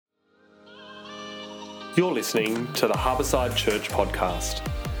You're listening to the Harbourside Church podcast.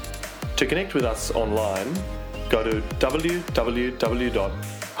 To connect with us online, go to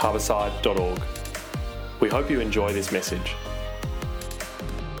www.harbourside.org. We hope you enjoy this message.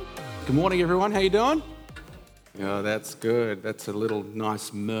 Good morning, everyone. How you doing? Oh, that's good. That's a little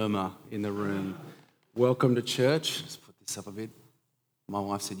nice murmur in the room. Welcome to church. Let's put this up a bit. My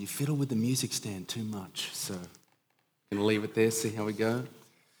wife said, you fiddle with the music stand too much. So I'm going to leave it there, see how we go.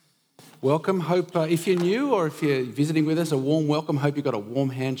 Welcome. Hope if you're new or if you're visiting with us, a warm welcome. Hope you got a warm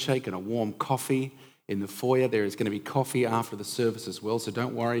handshake and a warm coffee in the foyer. There is going to be coffee after the service as well. So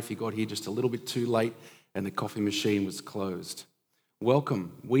don't worry if you got here just a little bit too late and the coffee machine was closed.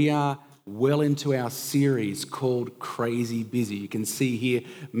 Welcome. We are well into our series called Crazy Busy. You can see here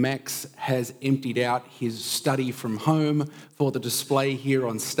Max has emptied out his study from home for the display here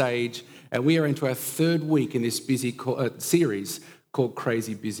on stage. And we are into our third week in this busy series called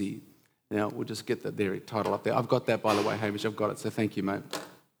Crazy Busy. Now, we'll just get that there title up there. I've got that, by the way, Hamish. I've got it, so thank you, mate.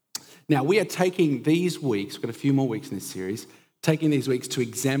 Now, we are taking these weeks, we've got a few more weeks in this series, taking these weeks to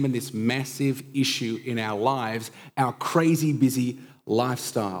examine this massive issue in our lives, our crazy busy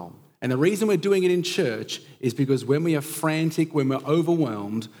lifestyle. And the reason we're doing it in church is because when we are frantic, when we're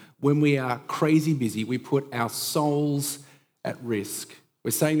overwhelmed, when we are crazy busy, we put our souls at risk.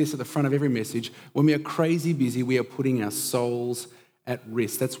 We're saying this at the front of every message. When we are crazy busy, we are putting our souls at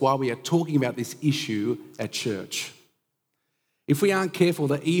risk. That's why we are talking about this issue at church. If we aren't careful,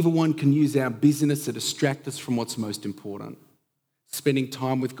 the evil one can use our busyness to distract us from what's most important, spending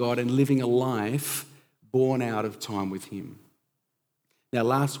time with God and living a life born out of time with Him. Now,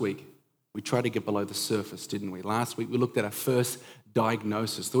 last week, we tried to get below the surface, didn't we? Last week, we looked at our first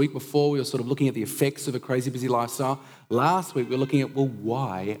diagnosis. The week before, we were sort of looking at the effects of a crazy busy lifestyle. Last week, we were looking at, well,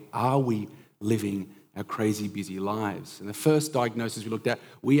 why are we living our crazy busy lives? And the first diagnosis we looked at,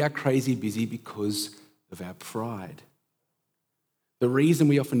 we are crazy busy because of our pride. The reason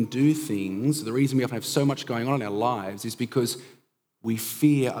we often do things, the reason we often have so much going on in our lives is because we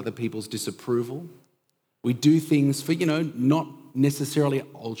fear other people's disapproval. We do things for, not necessarily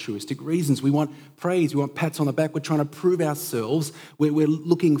altruistic reasons. We want praise, we want pats on the back, we're trying to prove ourselves, we're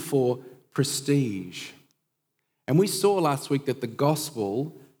looking for prestige. And we saw last week that the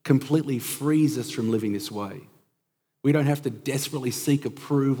gospel completely frees us from living this way. We don't have to desperately seek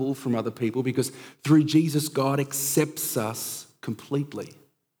approval from other people because through Jesus, God accepts us completely.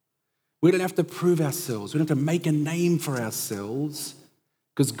 We don't have to prove ourselves. We don't have to make a name for ourselves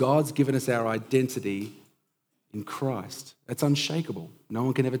because God's given us our identity in Christ. That's unshakable. No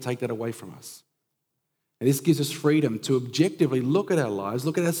one can ever take that away from us. And this gives us freedom to objectively look at our lives,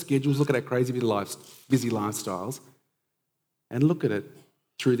 look at our schedules, look at our crazy busy lifestyles, and look at it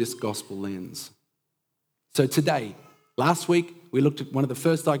through this gospel lens. So today, last week, we looked at one of the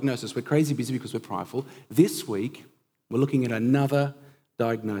first diagnoses. We're crazy busy because we're prideful. This week, we're looking at another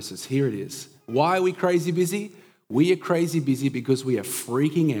diagnosis. Here it is. Why are we crazy busy? We are crazy busy because we are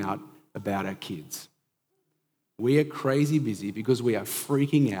freaking out about our kids. We are crazy busy because we are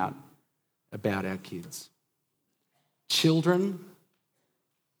freaking out about our kids. Children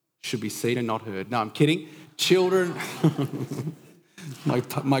should be seen and not heard. No, I'm kidding. Children...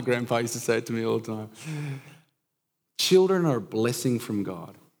 My grandpa used to say it to me all the time. Children are a blessing from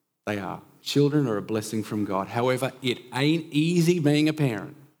God. They are. Children are a blessing from God. However, it ain't easy being a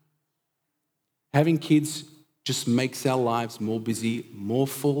parent. Having kids just makes our lives more busy, more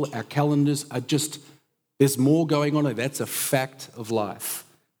full. Our calendars are there's more going on. That's a fact of life.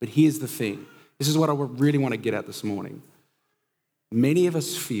 But here's the thing. This is what I really want to get at this morning. Many of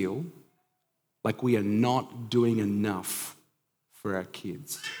us feel like we are not doing enough for our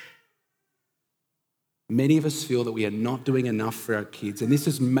kids. Many of us feel that we are not doing enough for our kids, and this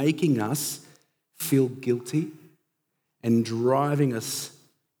is making us feel guilty and driving us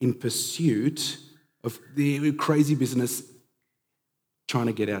in pursuit of the crazy business trying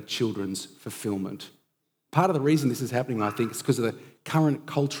to get our children's fulfillment. Part of the reason this is happening, I think, is because of the current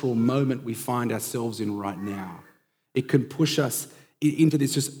cultural moment we find ourselves in right now. It can push us into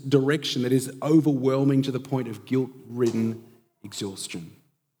this just direction that is overwhelming to the point of guilt-ridden exhaustion.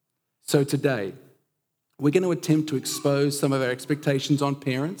 So today, we're going to attempt to expose some of our expectations on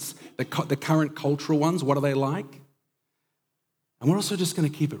parents, the current cultural ones. What are they like? And we're also just going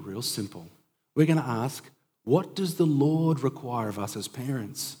to keep it real simple. We're going to ask, what does the Lord require of us as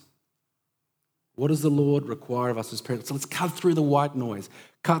parents? What does the Lord require of us as parents? So let's cut through the white noise,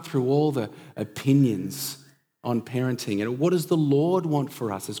 cut through all the opinions on parenting. And what does the Lord want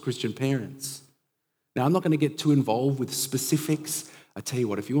for us as Christian parents? Now, I'm not going to get too involved with specifics. I tell you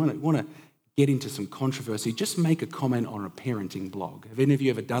what, if you want to get into some controversy, just make a comment on a parenting blog. Have any of you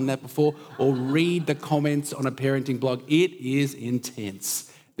ever done that before? Or read the comments on a parenting blog? It is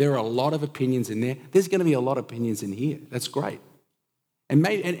intense. There are a lot of opinions in there. There's going to be a lot of opinions in here. That's great. And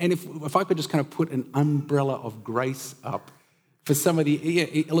if I could just kind of put an umbrella of grace up for some of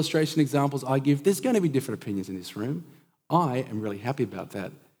the illustration examples I give, there's going to be different opinions in this room. I am really happy about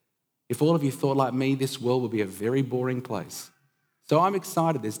that. If all of you thought like me, this world would be a very boring place. So I'm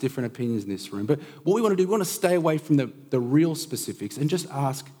excited there's different opinions in this room. But what we want to do, we want to stay away from the real specifics and just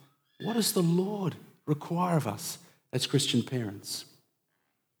ask, what does the Lord require of us as Christian parents?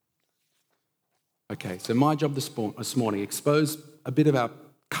 Okay, so my job this morning, expose a bit of our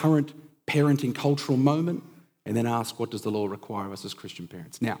current parenting cultural moment and then ask, what does the Lord require of us as Christian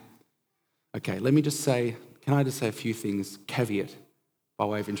parents? Now, okay, can I just say a few things, caveat, by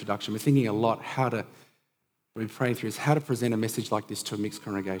way of introduction. We're thinking a lot we're praying through is how to present a message like this to a mixed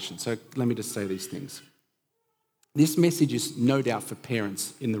congregation. So let me just say these things. This message is no doubt for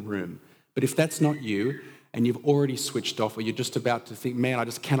parents in the room, but if that's not you and you've already switched off or you're just about to think, man, I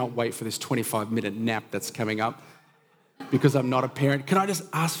just cannot wait for this 25-minute nap that's coming up because I'm not a parent, can I just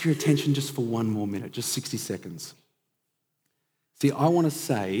ask for your attention just for one more minute, just 60 seconds? See, I want to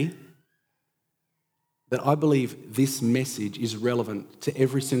say that I believe this message is relevant to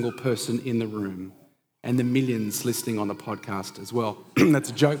every single person in the room and the millions listening on the podcast as well. That's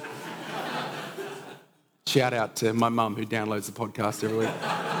a joke. Shout out to my mum who downloads the podcast every week.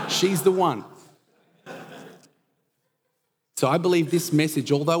 She's the one. So I believe this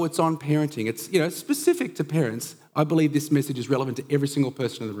message, although it's on parenting, it's specific to parents, I believe this message is relevant to every single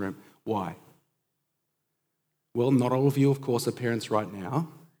person in the room. Why? Well, not all of you, of course, are parents right now,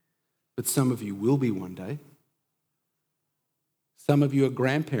 but some of you will be one day. Some of you are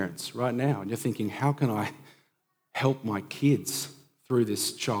grandparents right now, and you're thinking, how can I help my kids through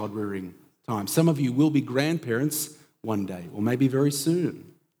this child rearing time? Some of you will be grandparents one day, or maybe very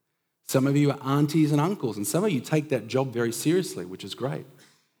soon. Some of you are aunties and uncles, and some of you take that job very seriously, which is great.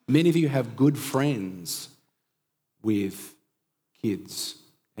 Many of you have good friends with kids,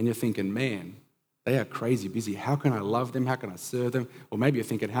 and you're thinking, man, they are crazy busy. How can I love them? How can I serve them? Or maybe you're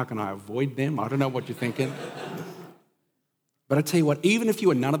thinking, how can I avoid them? I don't know what you're thinking. But I tell you what, even if you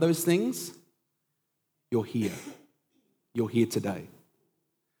are none of those things, you're here. You're here today.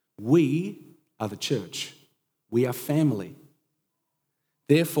 We are the church. We are family.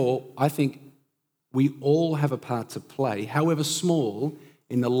 Therefore, I think we all have a part to play, however small,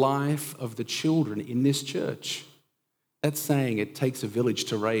 in the life of the children in this church. That saying, it takes a village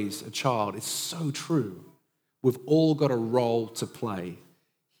to raise a child, is so true. We've all got a role to play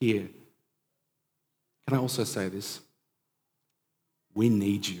here. Can I also say this? We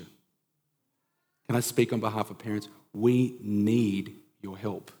need you. Can I speak on behalf of parents? We need your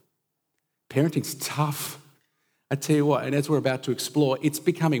help. Parenting's tough. I tell you what, and as we're about to explore, it's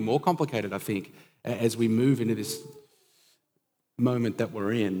becoming more complicated, I think, as we move into this moment that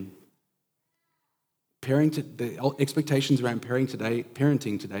we're in. The expectations around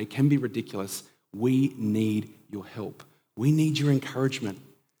parenting today can be ridiculous. We need your help. We need your encouragement.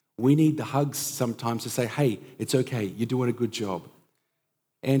 We need the hugs sometimes to say, hey, it's okay, you're doing a good job.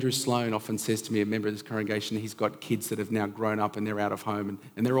 Andrew Sloan often says to me, a member of this congregation, he's got kids that have now grown up and they're out of home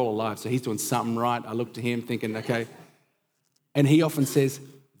and they're all alive. So he's doing something right. I look to him thinking, okay. And he often says,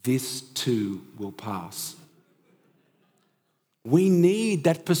 this too will pass. We need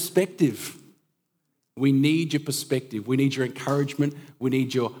that perspective. We need your perspective. We need your encouragement. We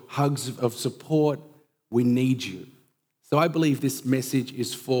need your hugs of support. We need you. So I believe this message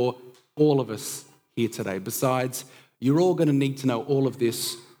is for all of us here today. Besides, you're all going to need to know all of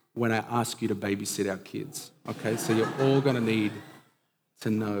this when I ask you to babysit our kids, okay? So you're all going to need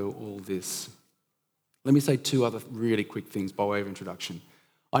to know all this. Let me say two other really quick things by way of introduction.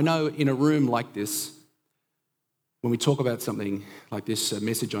 I know in a room like this, when we talk about something like this, a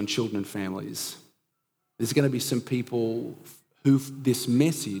message on children and families, there's going to be some people who this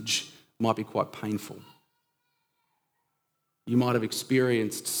message might be quite painful. You might have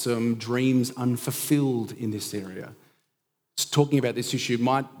experienced some dreams unfulfilled in this area. Talking about this issue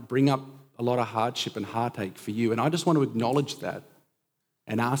might bring up a lot of hardship and heartache for you. And I just want to acknowledge that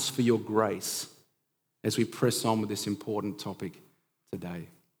and ask for your grace as we press on with this important topic today.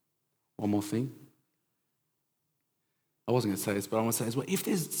 One more thing. I wasn't going to say this, but I want to say as well, if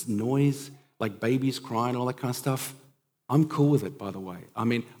there's noise, like babies crying, all that kind of stuff, I'm cool with it, by the way. I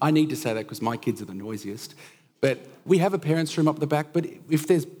mean, I need to say that because my kids are the noisiest. But we have a parents' room up the back, but if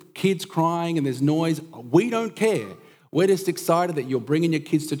there's kids crying and there's noise, we don't care. We're just excited that you're bringing your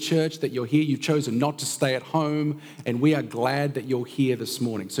kids to church, that you're here. You've chosen not to stay at home, and we are glad that you're here this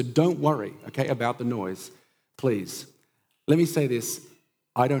morning. So don't worry, okay, about the noise, please. Let me say this.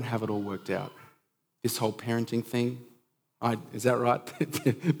 I don't have it all worked out. This whole parenting thing, is that right?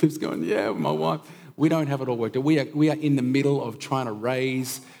 Pip's going, yeah, my wife. We don't have it all worked out. We are in the middle of trying to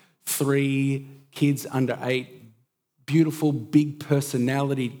raise 3 kids under 8, beautiful, big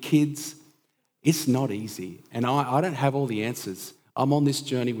personality kids. It's not easy, and I don't have all the answers. I'm on this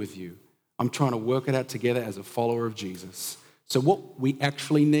journey with you. I'm trying to work it out together as a follower of Jesus. So what we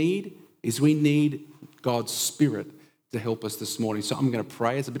actually need is we need God's Spirit to help us this morning. So I'm going to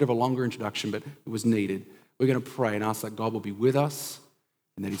pray. It's a bit of a longer introduction, but it was needed. We're going to pray and ask that God will be with us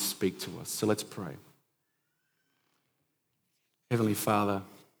and that He'd speak to us. So let's pray. Heavenly Father,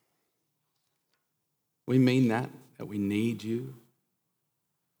 we mean that we need you.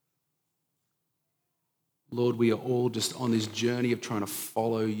 Lord, we are all just on this journey of trying to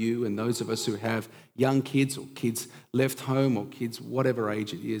follow you, and those of us who have young kids or kids left home or kids whatever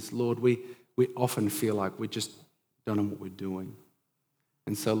age it is, Lord, we often feel like we just don't know what we're doing.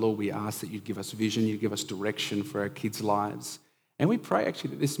 And so, Lord, we ask that you'd give us vision, you'd give us direction for our kids' lives. And we pray actually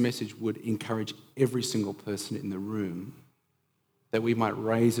that this message would encourage every single person in the room, that we might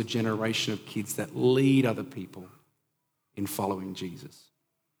raise a generation of kids that lead other people in following Jesus.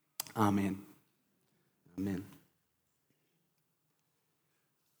 Amen. Amen.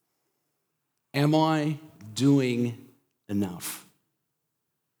 Am I doing enough?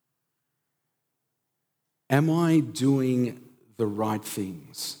 Am I doing the right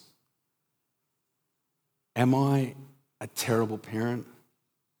things? Am I a terrible parent?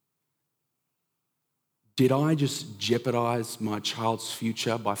 Did I just jeopardize my child's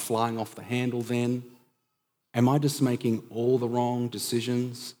future by flying off the handle then? Am I just making all the wrong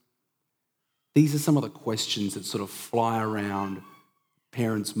decisions? These are some of the questions that sort of fly around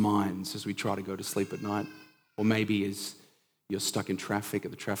parents' minds as we try to go to sleep at night, or maybe as you're stuck in traffic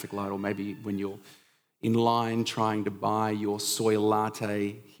at the traffic light, or maybe when you're in line trying to buy your soy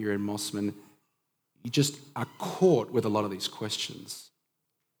latte here in Mossman. You just are caught with a lot of these questions.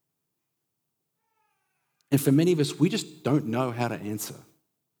 And for many of us, we just don't know how to answer.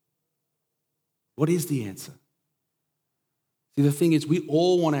 What is the answer? See, the thing is, we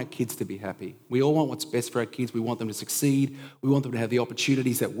all want our kids to be happy. We all want what's best for our kids. We want them to succeed. We want them to have the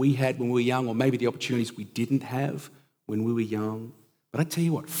opportunities that we had when we were young, or maybe the opportunities we didn't have when we were young. But I tell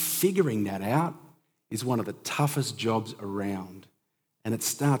you what, figuring that out is one of the toughest jobs around. And it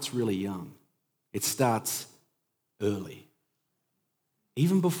starts really young. It starts early.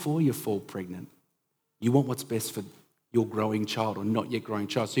 Even before you fall pregnant, you want what's best for your growing child or not yet growing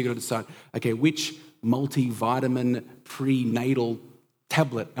child. So you've got to decide, okay, which multivitamin prenatal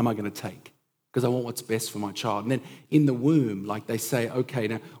tablet am I going to take? Because I want what's best for my child. And then in the womb, like they say, okay,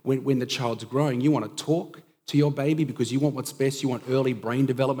 now when the child's growing, you want to talk to your baby because you want what's best. You want early brain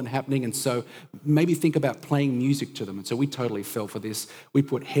development happening. And so maybe think about playing music to them. And so we totally fell for this. We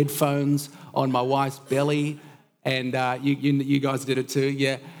put headphones on my wife's belly, and you guys did it too,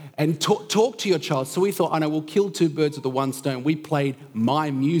 yeah. And talk to your child. So we thought, I know, we'll kill 2 birds with the one stone. We played my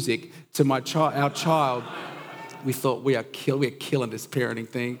music to our child. We thought, we're killing this parenting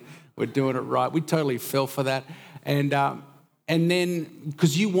thing. We're doing it right. We totally fell for that. And then,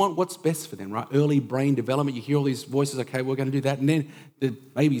 because you want what's best for them, right? Early brain development, you hear all these voices, okay, we're going to do that. And then the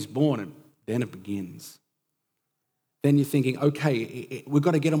baby's born, and then it begins. Then you're thinking, okay, we've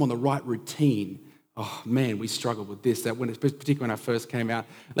got to get them on the right routine. Oh, man, we struggled with this, that particularly when I first came out.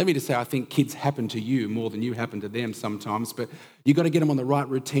 Let me just say, I think kids happen to you more than you happen to them sometimes, but you've got to get them on the right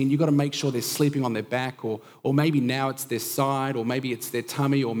routine. You've got to make sure they're sleeping on their back, or maybe now it's their side, or maybe it's their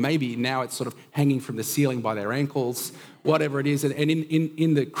tummy, or maybe now it's sort of hanging from the ceiling by their ankles, whatever it is. And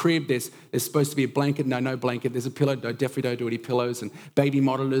in the crib, there's supposed to be a blanket. No blanket. There's a pillow. No, definitely don't do any pillows, and baby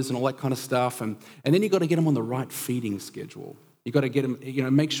monitors and all that kind of stuff. And then you've got to get them on the right feeding schedule. You've got to get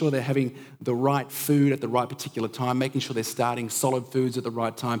them, make sure they're having the right food at the right particular time, making sure they're starting solid foods at the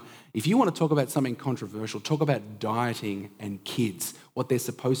right time. If you want to talk about something controversial, talk about dieting and kids, what they're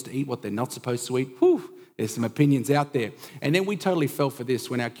supposed to eat, what they're not supposed to eat. Whew, there's some opinions out there. And then we totally fell for this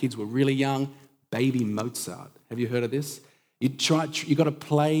when our kids were really young, baby Mozart. Have you heard of this? You've got to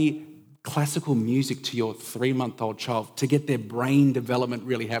play classical music to your 3-month-old child to get their brain development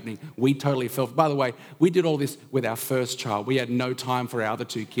really happening. We totally fell. By the way, we did all this with our first child. We had no time for our other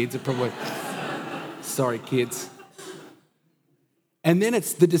 2 kids. It probably, sorry, kids. And then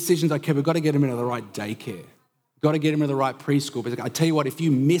it's the decisions, okay, we've got to get them into the right daycare. Got to get them into the right preschool. But I tell you what, if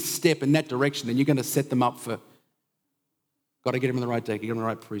you misstep in that direction, then you're going to set them up for Got to get him on the right day, get him on the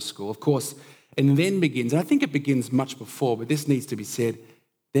right preschool. Of course, and then begins, and I think it begins much before, but this needs to be said,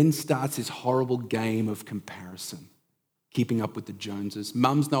 then starts this horrible game of comparison, keeping up with the Joneses.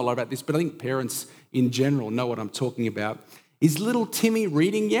 Mums know a lot about this, but I think parents in general know what I'm talking about. Is little Timmy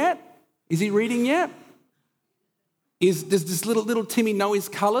reading yet? Is he reading yet? Does this little Timmy know his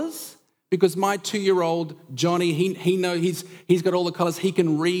colours? Because my 2-year-old Johnny, he's got all the colours. He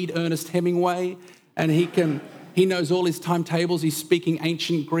can read Ernest Hemingway, and he knows all his timetables. He's speaking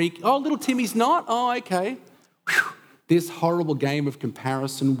ancient Greek. Oh, little Timmy's not? Oh, okay. Whew. This horrible game of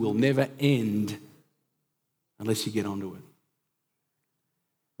comparison will never end unless you get onto it.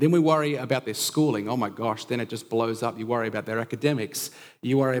 Then we worry about their schooling. Oh my gosh, then it just blows up. You worry about their academics.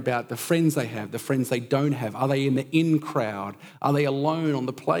 You worry about the friends they have, the friends they don't have. Are they in the in crowd? Are they alone on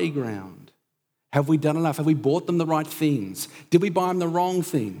the playground? Have we done enough? Have we bought them the right things? Did we buy them the wrong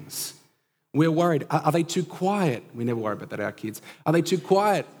things? We're worried. Are they too quiet? We never worry about that, our kids. Are they too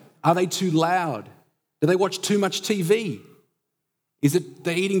quiet? Are they too loud? Do they watch too much TV? Is it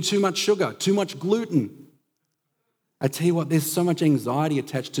they're eating too much sugar, too much gluten? I tell you what, there's so much anxiety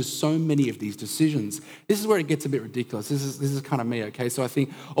attached to so many of these decisions. This is where it gets a bit ridiculous. This is kind of me, okay? So I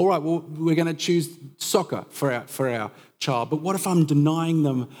think, all right, well, we're going to choose soccer for our child, but what if I'm denying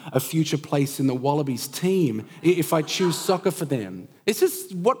them a future place in the Wallabies team if I choose soccer for them? This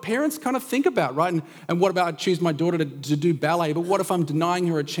is what parents kind of think about, right? And what about I choose my daughter to do ballet, but what if I'm denying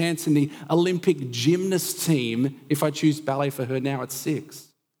her a chance in the Olympic gymnast team if I choose ballet for her now at 6? It's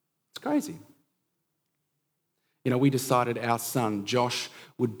crazy. You know, we decided our son, Josh,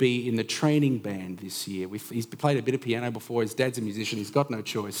 would be in the training band this year. He's played a bit of piano before. His dad's a musician. He's got no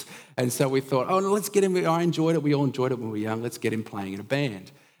choice. And so we thought, oh, no, let's get him. I enjoyed it. We all enjoyed it when we were young. Let's get him playing in a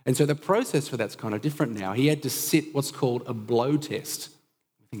band. And so the process for that's kind of different now. He had to sit what's called a blow test.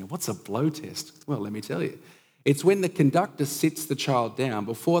 I'm thinking, what's a blow test? Well, let me tell you. It's when the conductor sits the child down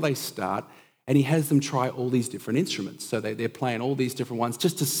before they start, and he has them try all these different instruments. So they're playing all these different ones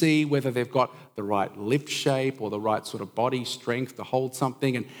just to see whether they've got the right lip shape or the right sort of body strength to hold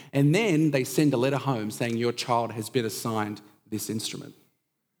something. And then they send a letter home saying your child has been assigned this instrument.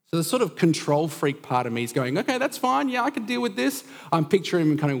 So the sort of control freak part of me is going, okay, that's fine. Yeah, I can deal with this. I'm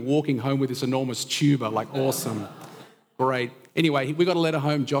picturing him kind of walking home with this enormous tuba, like awesome, great. Anyway, we got a letter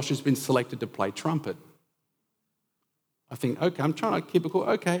home. Josh has been selected to play trumpet. I think, okay, I'm trying to keep it cool.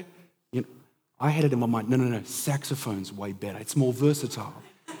 Okay. You know, I had it in my mind, no, saxophone's way better. It's more versatile.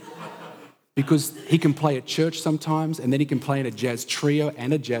 Because he can play at church sometimes, and then he can play in a jazz trio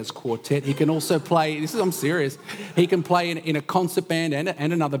and a jazz quartet. He can also play, I'm serious, he can play in a concert band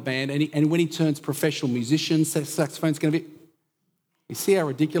and another band, and when he turns professional musician, saxophone's going to be... You see how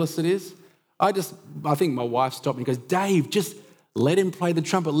ridiculous it is? I think my wife stopped me and goes, Dave, just let him play the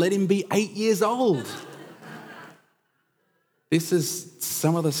trumpet. Let him be 8 years old. This is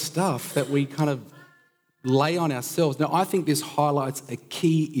some of the stuff that we kind of lay on ourselves. Now, I think this highlights a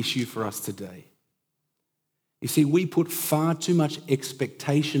key issue for us today. You see, we put far too much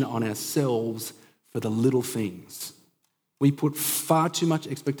expectation on ourselves for the little things. We put far too much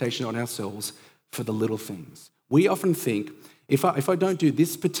expectation on ourselves for the little things. We often think, if I don't do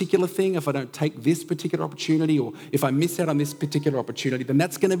this particular thing, if I don't take this particular opportunity, or if I miss out on this particular opportunity, then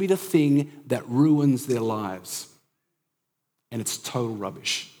that's going to be the thing that ruins their lives. And it's total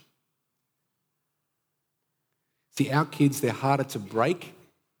rubbish. See, our kids, they're harder to break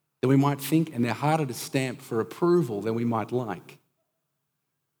than we might think, and they're harder to stamp for approval than we might like.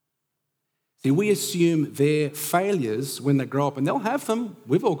 See, we assume their failures when they grow up, and they'll have them,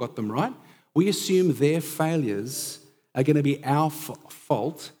 we've all got them, right? We assume their failures are going to be our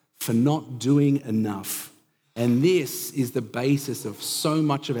fault for not doing enough. And this is the basis of so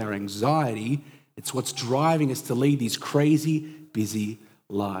much of our anxiety. It's what's driving us to lead these crazy, busy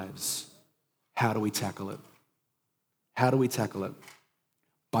lives. How do we tackle it? How do we tackle it?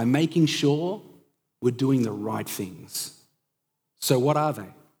 By making sure we're doing the right things. So what are they?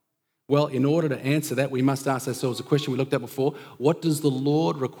 Well, in order to answer that, we must ask ourselves a question we looked at before. What does the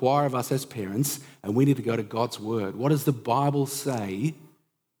Lord require of us as parents? And we need to go to God's word. What does the Bible say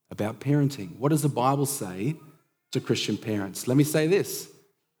about parenting? What does the Bible say to Christian parents? Let me say this.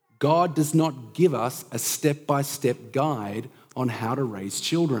 God does not give us a step-by-step guide on how to raise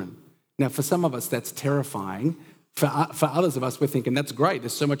children. Now, for some of us, that's terrifying. For others of us, we're thinking, that's great.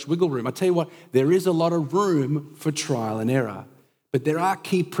 There's so much wiggle room. I tell you what, there is a lot of room for trial and error. But there are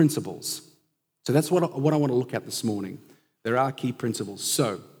key principles. So that's what I want to look at this morning. There are key principles.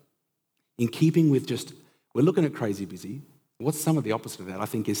 So, in keeping with we're looking at crazy busy. What's some of the opposite of that? I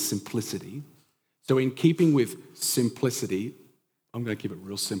think is simplicity. So in keeping with simplicity, I'm going to keep it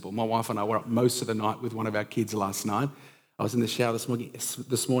real simple. My wife and I were up most of the night with one of our kids last night. I was in the shower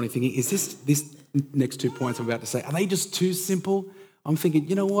this morning thinking, is this next 2 points I'm about to say, are they just too simple? I'm thinking,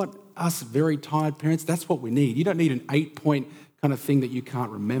 you know what? Us very tired parents, that's what we need. You don't need an 8-point kind of thing that you can't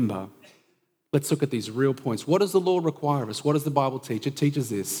remember. Let's look at these real points. What does the law require of us? What does the Bible teach? It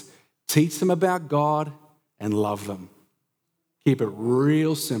teaches this. Teach them about God and love them. Keep it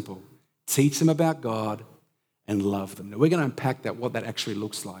real simple. Teach them about God and love them. Now, we're going to unpack that, what that actually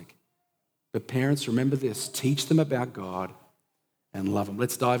looks like. But parents, remember this. Teach them about God and love them.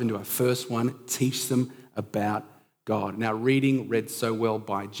 Let's dive into our first one. Teach them about God. Now, reading read so well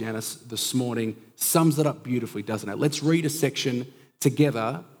by Janice this morning sums it up beautifully, doesn't it? Let's read a section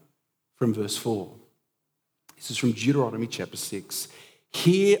together from verse 4. This is from Deuteronomy chapter 6.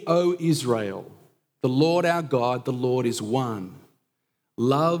 Hear, O Israel, the Lord our God, the Lord is one.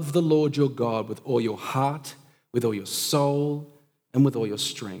 Love the Lord your God with all your heart, with all your soul, and with all your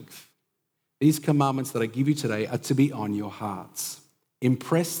strength. These commandments that I give you today are to be on your hearts.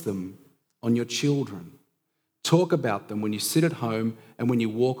 Impress them on your children. Talk about them when you sit at home and when you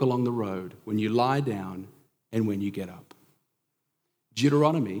walk along the road, when you lie down and when you get up.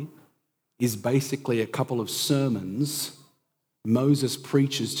 Deuteronomy is basically a couple of sermons Moses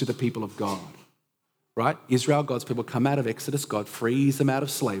preaches to the people of God, right? Israel, God's people, come out of Exodus. God frees them out of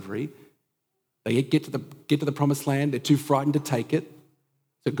slavery. They get to the promised land. They're too frightened to take it.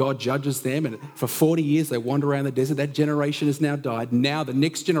 So God judges them, and for 40 years they wander around the desert. That generation has now died. Now the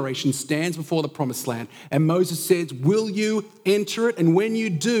next generation stands before the promised land, and Moses says, will you enter it? And when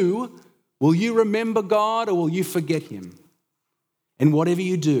you do, will you remember God or will you forget him? And whatever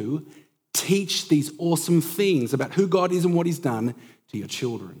you do, teach these awesome things about who God is and what he's done to your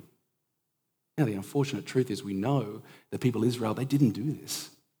children. Now, the unfortunate truth is we know the people of Israel, they didn't do this.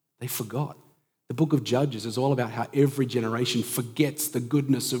 They forgot. The book of Judges is all about how every generation forgets the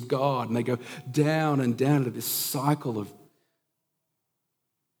goodness of God, and they go down and down into this cycle of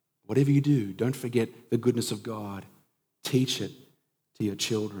whatever you do, don't forget the goodness of God. Teach it to your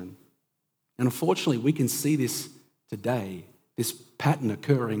children. And unfortunately, we can see this today, this pattern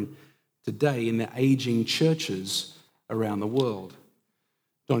occurring today in the aging churches around the world.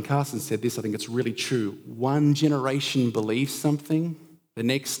 John Carson said this, I think it's really true. One generation believes something, the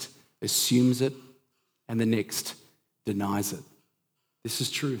next assumes it, and the next denies it. This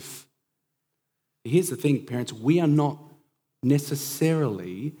is truth. Here's the thing, parents, we are not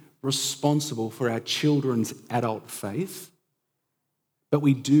necessarily responsible for our children's adult faith, but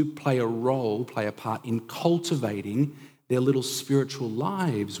we do play a part in cultivating their little spiritual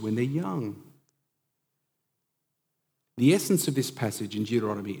lives when they're young. The essence of this passage in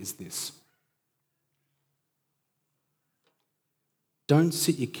Deuteronomy is this. Don't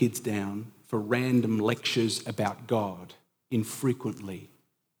sit your kids down for random lectures about God infrequently.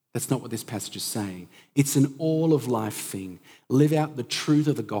 That's not what this passage is saying. It's an all-of-life thing. Live out the truth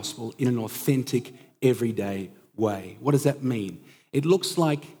of the gospel in an authentic, everyday way. What does that mean? It looks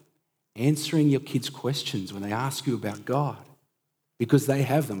like answering your kids' questions when they ask you about God, because they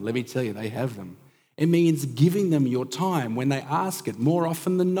have them. Let me tell you, they have them. It means giving them your time when they ask it, more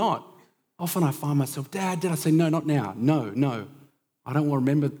often than not. Often I find myself, Dad, I say, no, not now. No. I don't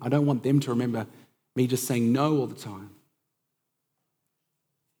want them to remember me just saying no all the time.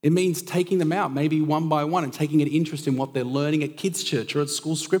 It means taking them out, maybe one by one, and taking an interest in what they're learning at kids' church or at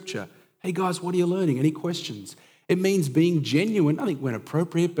school scripture. Hey guys, what are you learning? Any questions? It means being genuine, I think when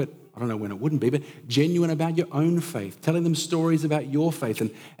appropriate, but I don't know when it wouldn't be, but genuine about your own faith, telling them stories about your faith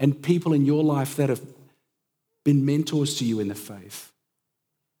and people in your life that have been mentors to you in the faith.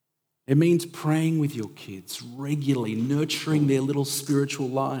 It means praying with your kids regularly, nurturing their little spiritual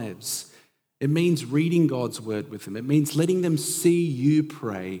lives. It means reading God's word with them. It means letting them see you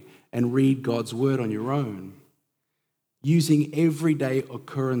pray and read God's word on your own, using everyday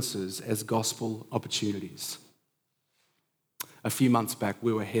occurrences as gospel opportunities. A few months back,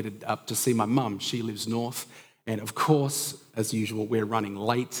 we were headed up to see my mum. She lives north. And of course, as usual, we're running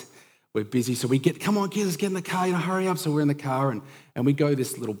late. We're busy. So we come on, kids, let's get in the car, hurry up. So we're in the car and we go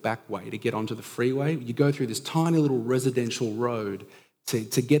this little back way to get onto the freeway. You go through this tiny little residential road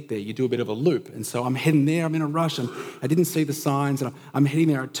to get there. You do a bit of a loop. And so I'm heading there. I'm in a rush. I didn't see the signs. And I'm heading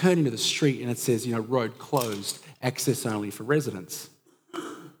there. I turn into the street and it says, road closed, access only for residents.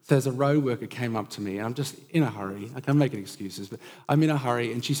 So as a road worker came up to me, and I'm just in a hurry. I'm making excuses, but I'm in a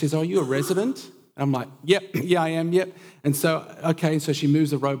hurry. And she says, are you a resident? And I'm like, yep, yeah, I am, yep. And so, okay, so she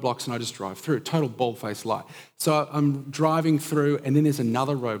moves the roadblocks and I just drive through. Total bald-faced lie. So I'm driving through and then there's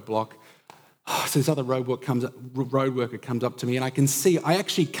another roadblock. So this other road worker comes up to me and I can see I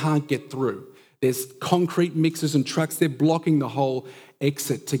actually can't get through. There's concrete mixers and trucks. They're blocking the whole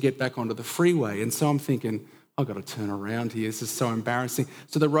exit to get back onto the freeway. And so I'm thinking, I've got to turn around here. This is so embarrassing.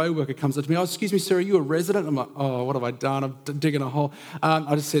 So the road worker comes up to me. Oh, excuse me, sir, are you a resident? I'm like, oh, what have I done? I'm digging a hole.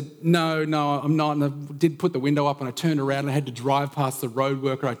 I just said, no, I'm not. And I did put the window up and I turned around and I had to drive past the road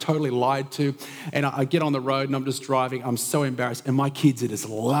worker I totally lied to. And I get on the road and I'm just driving. I'm so embarrassed. And my kids are just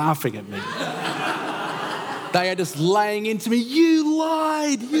laughing at me. They are just laying into me. You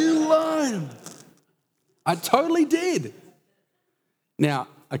lied. I totally did. Now,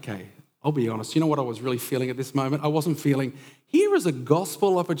 okay, I'll be honest. You know what I was really feeling at this moment? I wasn't feeling, here is a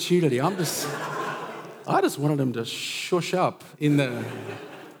gospel opportunity. I just wanted them to shush up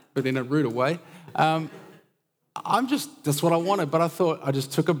but in a ruder way. That's what I wanted. But I thought, I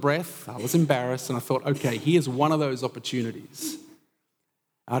just took a breath. I was embarrassed and I thought, okay, here's one of those opportunities.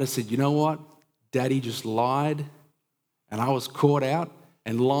 I just said, you know what? Daddy just lied and I was caught out,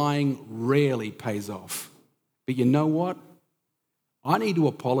 and lying rarely pays off. But you know what? I need to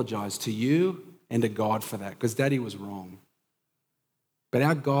apologize to you and to God for that, because Daddy was wrong. But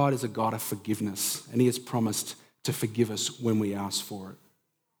our God is a God of forgiveness, and he has promised to forgive us when we ask for it.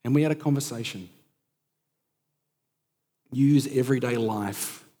 And we had a conversation. Use everyday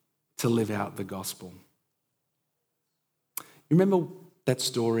life to live out the gospel. You remember that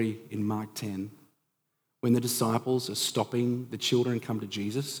story in Mark 10 when the disciples are stopping the children come to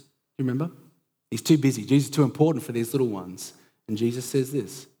Jesus? Do you remember? He's too busy. Jesus is too important for these little ones. And Jesus says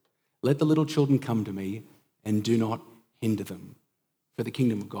this, let the little children come to me and do not hinder them, for the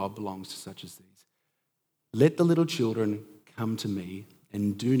kingdom of God belongs to such as these. Let the little children come to me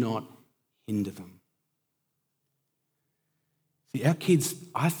and do not hinder them. See, our kids,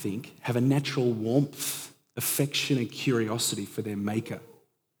 I think, have a natural warmth, affection, and curiosity for their maker.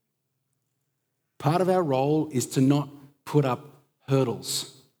 Part of our role is to not put up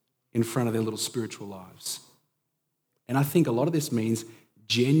hurdles in front of their little spiritual lives. And I think a lot of this means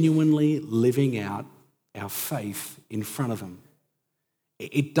genuinely living out our faith in front of them.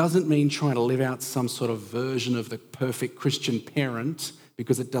 It doesn't mean trying to live out some sort of version of the perfect Christian parent,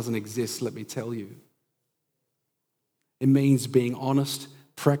 because it doesn't exist, let me tell you. It means being honest,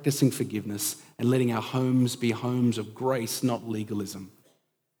 practicing forgiveness, and letting our homes be homes of grace, not legalism.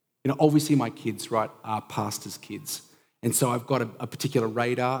 You know, obviously my kids, right, are pastors' kids. And so I've got a particular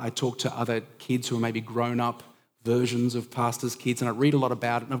radar. I talk to other kids who are maybe grown up versions of pastors' kids, and I read a lot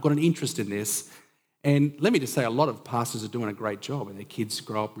about it, and I've got an interest in this. And let me just say, a lot of pastors are doing a great job and their kids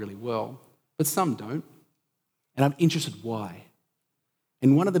grow up really well, but some don't. And I'm interested why.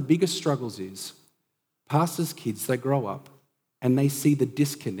 And one of the biggest struggles is pastors' kids, they grow up and they see the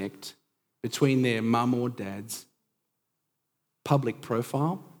disconnect between their mum or dad's public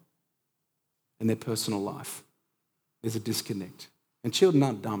profile and their personal life. There's a disconnect. And children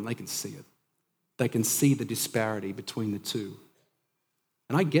aren't dumb, they can see it. They can see the disparity between the two.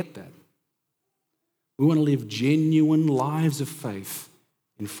 And I get that. We want to live genuine lives of faith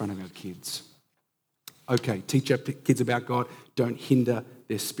in front of our kids. Okay, teach our kids about God. Don't hinder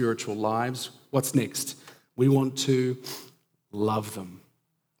their spiritual lives. What's next? We want to love them.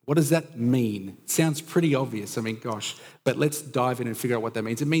 What does that mean? It sounds pretty obvious. I mean, gosh, but let's dive in and figure out what that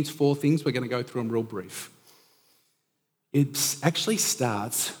means. It means 4 things. We're going to go through them real brief. It actually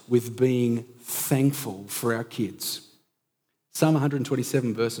starts with being thankful for our kids. Psalm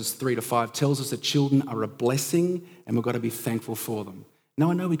 127 verses 3-5 tells us that children are a blessing and we've got to be thankful for them.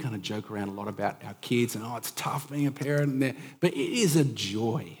 Now, I know we kind of joke around a lot about our kids and, it's tough being a parent, but it is a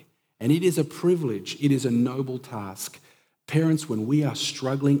joy and it is a privilege. It is a noble task. Parents, when we are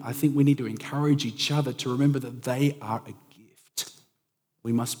struggling, I think we need to encourage each other to remember that they are a gift.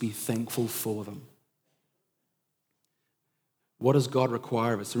 We must be thankful for them. What does God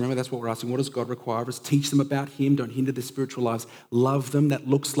require of us? Remember, that's what we're asking. What does God require of us? Teach them about him. Don't hinder their spiritual lives. Love them. That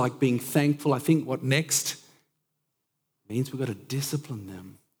looks like being thankful. I think what next means we've got to discipline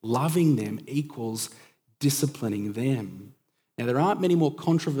them. Loving them equals disciplining them. Now, there aren't many more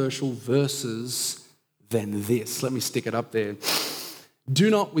controversial verses than this. Let me stick it up there.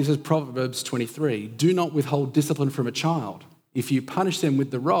 This is Proverbs 23. Do not withhold discipline from a child. If you punish them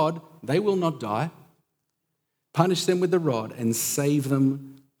with the rod, they will not die. Punish them with the rod and save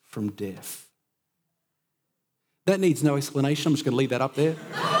them from death. That needs no explanation. I'm just going to leave that up there.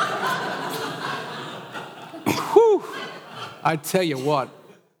 Whew. I tell you what,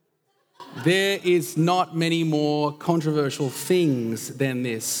 there is not many more controversial things than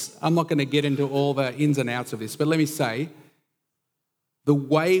this. I'm not going to get into all the ins and outs of this, but let me say, the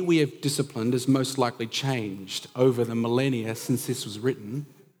way we have disciplined has most likely changed over the millennia since this was written,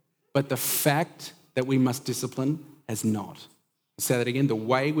 but the fact that we must discipline has not. I'll say that again. The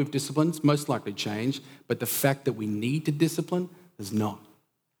way we've disciplined has most likely changed, but the fact that we need to discipline has not.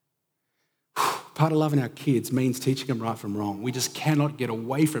 Part of loving our kids means teaching them right from wrong. We just cannot get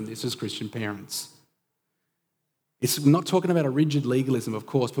away from this as Christian parents. It's not talking about a rigid legalism, of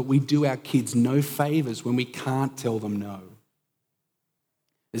course, but we do our kids no favors when we can't tell them no.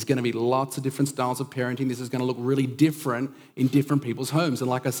 There's going to be lots of different styles of parenting. This is going to look really different in different people's homes. And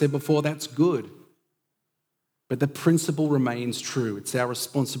like I said before, that's good. But the principle remains true. It's our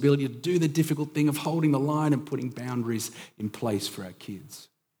responsibility to do the difficult thing of holding the line and putting boundaries in place for our kids.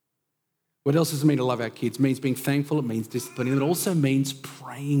 What else does it mean to love our kids? It means being thankful. It means disciplining. It also means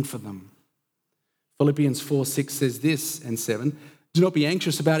praying for them. Philippians 4:6 says this and 7, do not be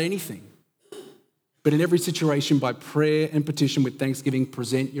anxious about anything, but in every situation by prayer and petition with thanksgiving,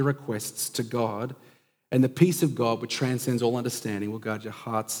 present your requests to God, and the peace of God, which transcends all understanding, will guard your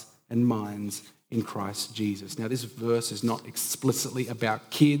hearts and minds in Christ Jesus. Now, this verse is not explicitly about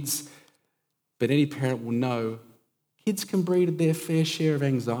kids, but any parent will know kids can breed their fair share of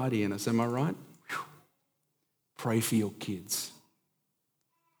anxiety in us. Am I right? Whew. Pray for your kids.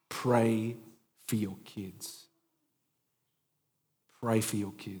 Pray for your kids. Pray for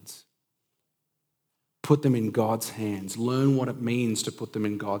your kids. Put them in God's hands. Learn what it means to put them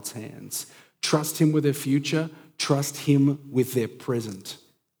in God's hands. Trust Him with their future. Trust Him with their present.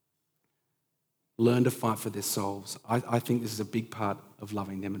 Learn to fight for their souls. I think this is a big part of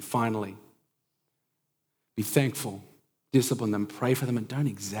loving them. And finally, be thankful. Discipline them. Pray for them and don't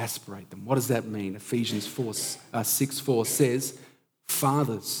exasperate them. What does that mean? Ephesians 6:4 says,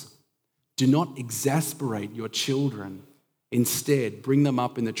 fathers, do not exasperate your children. Instead, bring them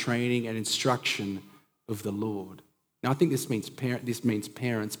up in the training and instruction of the Lord. Now, I think this means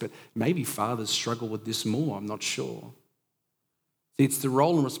parents, but maybe fathers struggle with this more. I'm not sure. See, it's the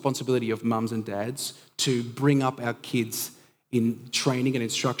role and responsibility of mums and dads to bring up our kids in training and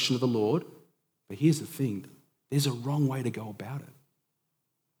instruction of the Lord. But here's the thing. There's a wrong way to go about it.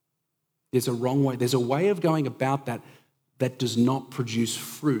 There's a wrong way. There's a way of going about that that does not produce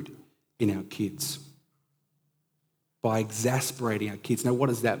fruit in our kids. By exasperating our kids. Now, what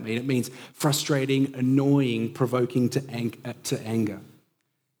does that mean? It means frustrating, annoying, provoking to anger.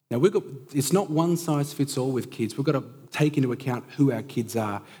 Now, it's not one size fits all with kids. We've got to take into account who our kids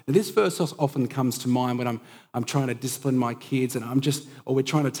are. Now, this verse often comes to mind when I'm trying to discipline my kids and we're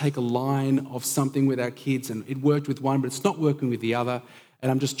trying to take a line of something with our kids and it worked with one, but it's not working with the other. And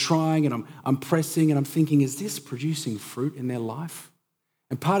I'm just trying and I'm pressing and I'm thinking, is this producing fruit in their life?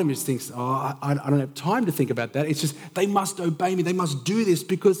 And part of me just thinks, I don't have time to think about that. It's just, they must obey me. They must do this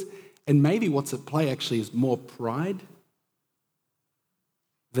because, and maybe what's at play actually is more pride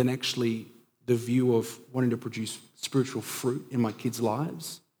than actually the view of wanting to produce spiritual fruit in my kids'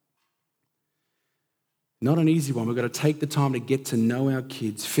 lives. Not an easy one. We've got to take the time to get to know our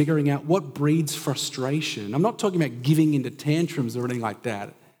kids, figuring out what breeds frustration. I'm not talking about giving into tantrums or anything like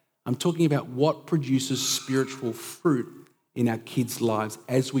that. I'm talking about what produces spiritual fruit in our kids' lives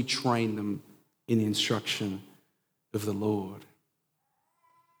as we train them in the instruction of the Lord.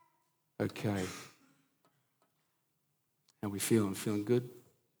 Okay. How are we feeling? Feeling good?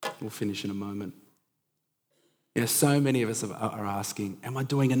 We'll finish in a moment. So many of us are asking, am I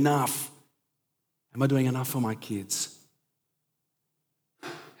doing enough? Am I doing enough for my kids?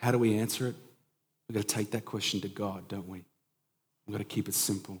 How do we answer it? We've got to take that question to God, don't we? We've got to keep it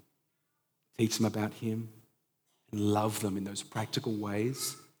simple. Teach them about Him. And love them in those practical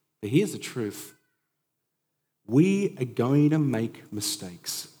ways. But here's the truth. We are going to make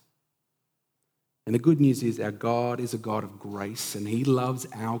mistakes. And the good news is our God is a God of grace and He loves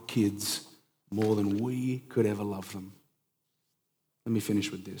our kids more than we could ever love them. Let me finish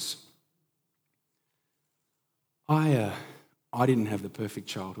with this. I didn't have the perfect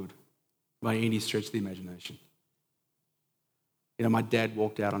childhood by any stretch of the imagination. My dad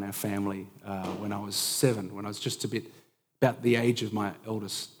walked out on our family when I was 7, when I was just about the age of my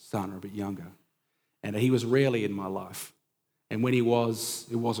eldest son or a bit younger. And he was rarely in my life. And when he was,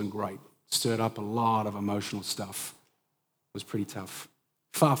 it wasn't great. Stirred up a lot of emotional stuff. It was pretty tough.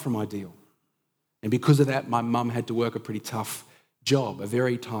 Far from ideal. And because of that, my mum had to work a pretty tough job, a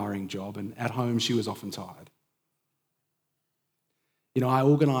very tiring job. And at home, she was often tired. I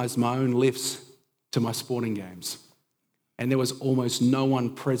organised my own lifts to my sporting games. And there was almost no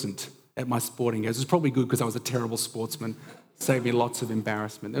one present at my sporting games. It was probably good because I was a terrible sportsman. Saved me lots of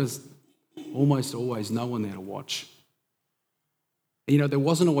embarrassment. There was almost always no one there to watch. There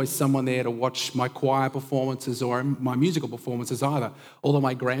wasn't always someone there to watch my choir performances or my musical performances either. Although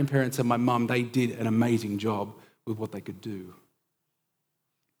my grandparents and my mum, they did an amazing job with what they could do.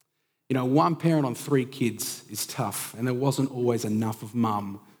 One parent on 3 kids is tough, and there wasn't always enough of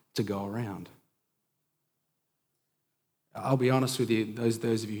mum to go around. I'll be honest with you, those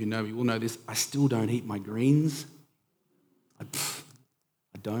of you who know me will know this, I still don't eat my greens. I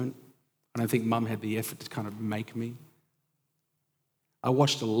don't. I don't think Mum had the effort to kind of make me. I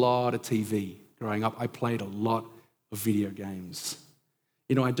watched a lot of TV growing up. I played a lot of video games.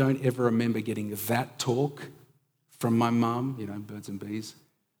 I don't ever remember getting that talk from my mum, birds and bees,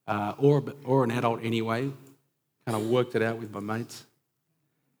 or an adult anyway. Kind of worked it out with my mates.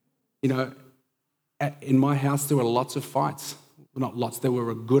 In my house, there were lots of fights. Well, not lots, there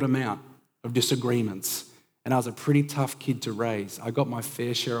were a good amount of disagreements. And I was a pretty tough kid to raise. I got my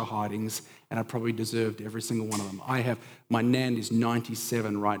fair share of hidings, and I probably deserved every single one of them. My nan is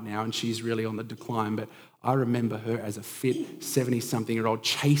 97 right now, and she's really on the decline, but I remember her as a fit 70-something-year-old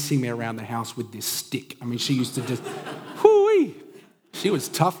chasing me around the house with this stick. I mean, she used to just, whoo-wee. She was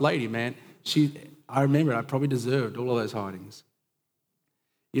a tough lady, man. I remember I probably deserved all of those hidings.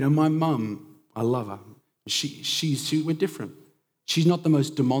 My mum, I love her. She went different. She's not the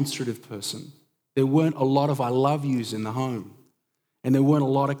most demonstrative person. There weren't a lot of I love yous in the home. And there weren't a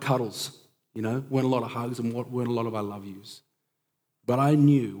lot of cuddles, weren't a lot of hugs and weren't a lot of I love yous. But I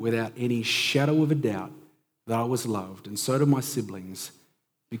knew without any shadow of a doubt that I was loved, and so did my siblings,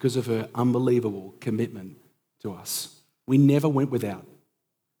 because of her unbelievable commitment to us. We never went without.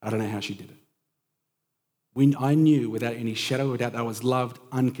 I don't know how she did it. I knew without any shadow of a doubt that I was loved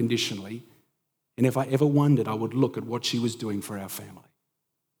unconditionally, and if I ever wondered, I would look at what she was doing for our family.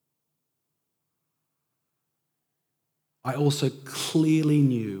 I also clearly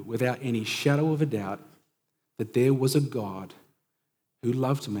knew without any shadow of a doubt that there was a God who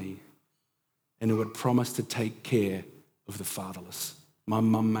loved me and who had promised to take care of the fatherless. My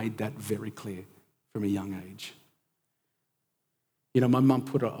mum made that very clear from a young age. My mum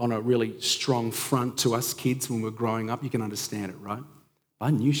put on a really strong front to us kids when we were growing up. You can understand it, right? But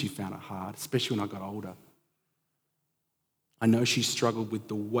I knew she found it hard, especially when I got older. I know she struggled with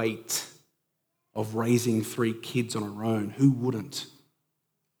the weight of raising 3 kids on her own. Who wouldn't?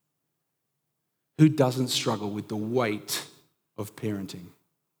 Who doesn't struggle with the weight of parenting?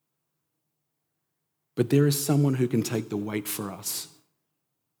 But there is someone who can take the weight for us.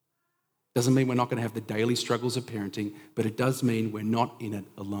 Doesn't mean we're not going to have the daily struggles of parenting, but it does mean we're not in it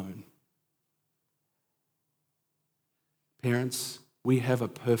alone. Parents, we have a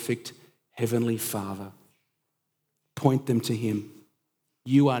perfect heavenly Father. Point them to Him.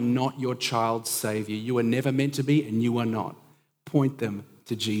 You are not your child's savior. You are never meant to be, and you are not. Point them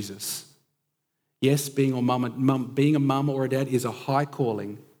to Jesus. Yes, being a mum or a dad is a high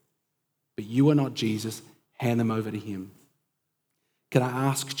calling, but you are not Jesus. Hand them over to Him. Can I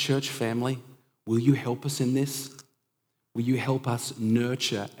ask, church family, will you help us in this? Will you help us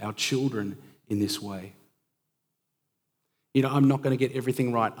nurture our children in this way? I'm not going to get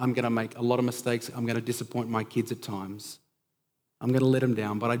everything right. I'm going to make a lot of mistakes. I'm going to disappoint my kids at times. I'm going to let them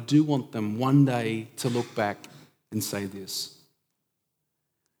down, but I do want them one day to look back and say this.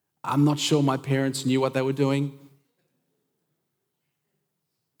 I'm not sure my parents knew what they were doing,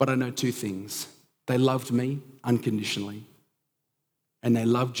 but I know 2 things. They loved me unconditionally, and they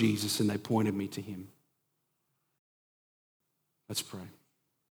loved Jesus, and they pointed me to Him. Let's pray.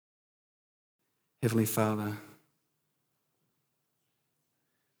 Heavenly Father,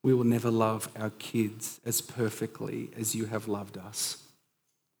 we will never love our kids as perfectly as you have loved us.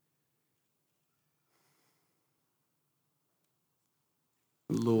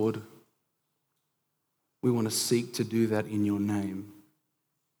 Lord, we want to seek to do that in your name.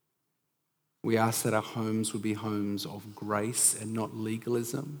 We ask that our homes would be homes of grace and not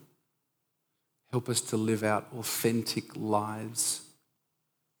legalism. Help us to live out authentic lives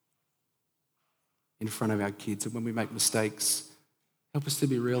in front of our kids. And when we make mistakes, help us to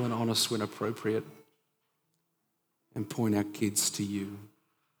be real and honest when appropriate and point our kids to you.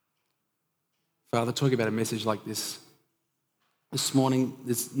 Father, talking about a message like this morning,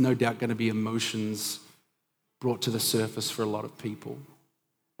 there's no doubt going to be emotions brought to the surface for a lot of people.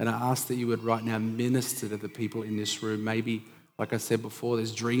 And I ask that you would right now minister to the people in this room. Maybe, like I said before,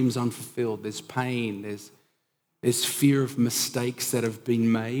 there's dreams unfulfilled, there's pain, there's fear of mistakes that have been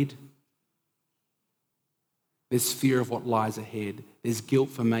made. There's fear of what lies ahead. There's guilt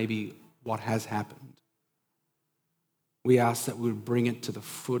for maybe what has happened. We ask that we would bring it to the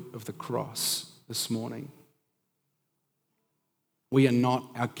foot of the cross this morning. We are not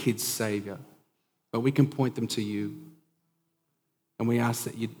our kids' savior, but we can point them to you. And we ask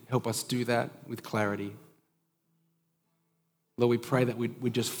that you'd help us do that with clarity. Lord, we pray that we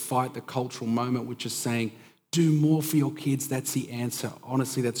just fight the cultural moment, which is saying, do more for your kids. That's the answer.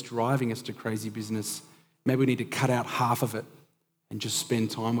 Honestly, that's driving us to crazy business. Maybe we need to cut out half of it and just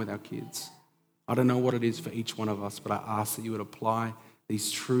spend time with our kids. I don't know what it is for each one of us, but I ask that you would apply these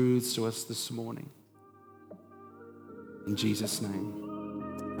truths to us this morning. In Jesus'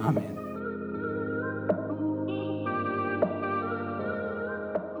 name, amen.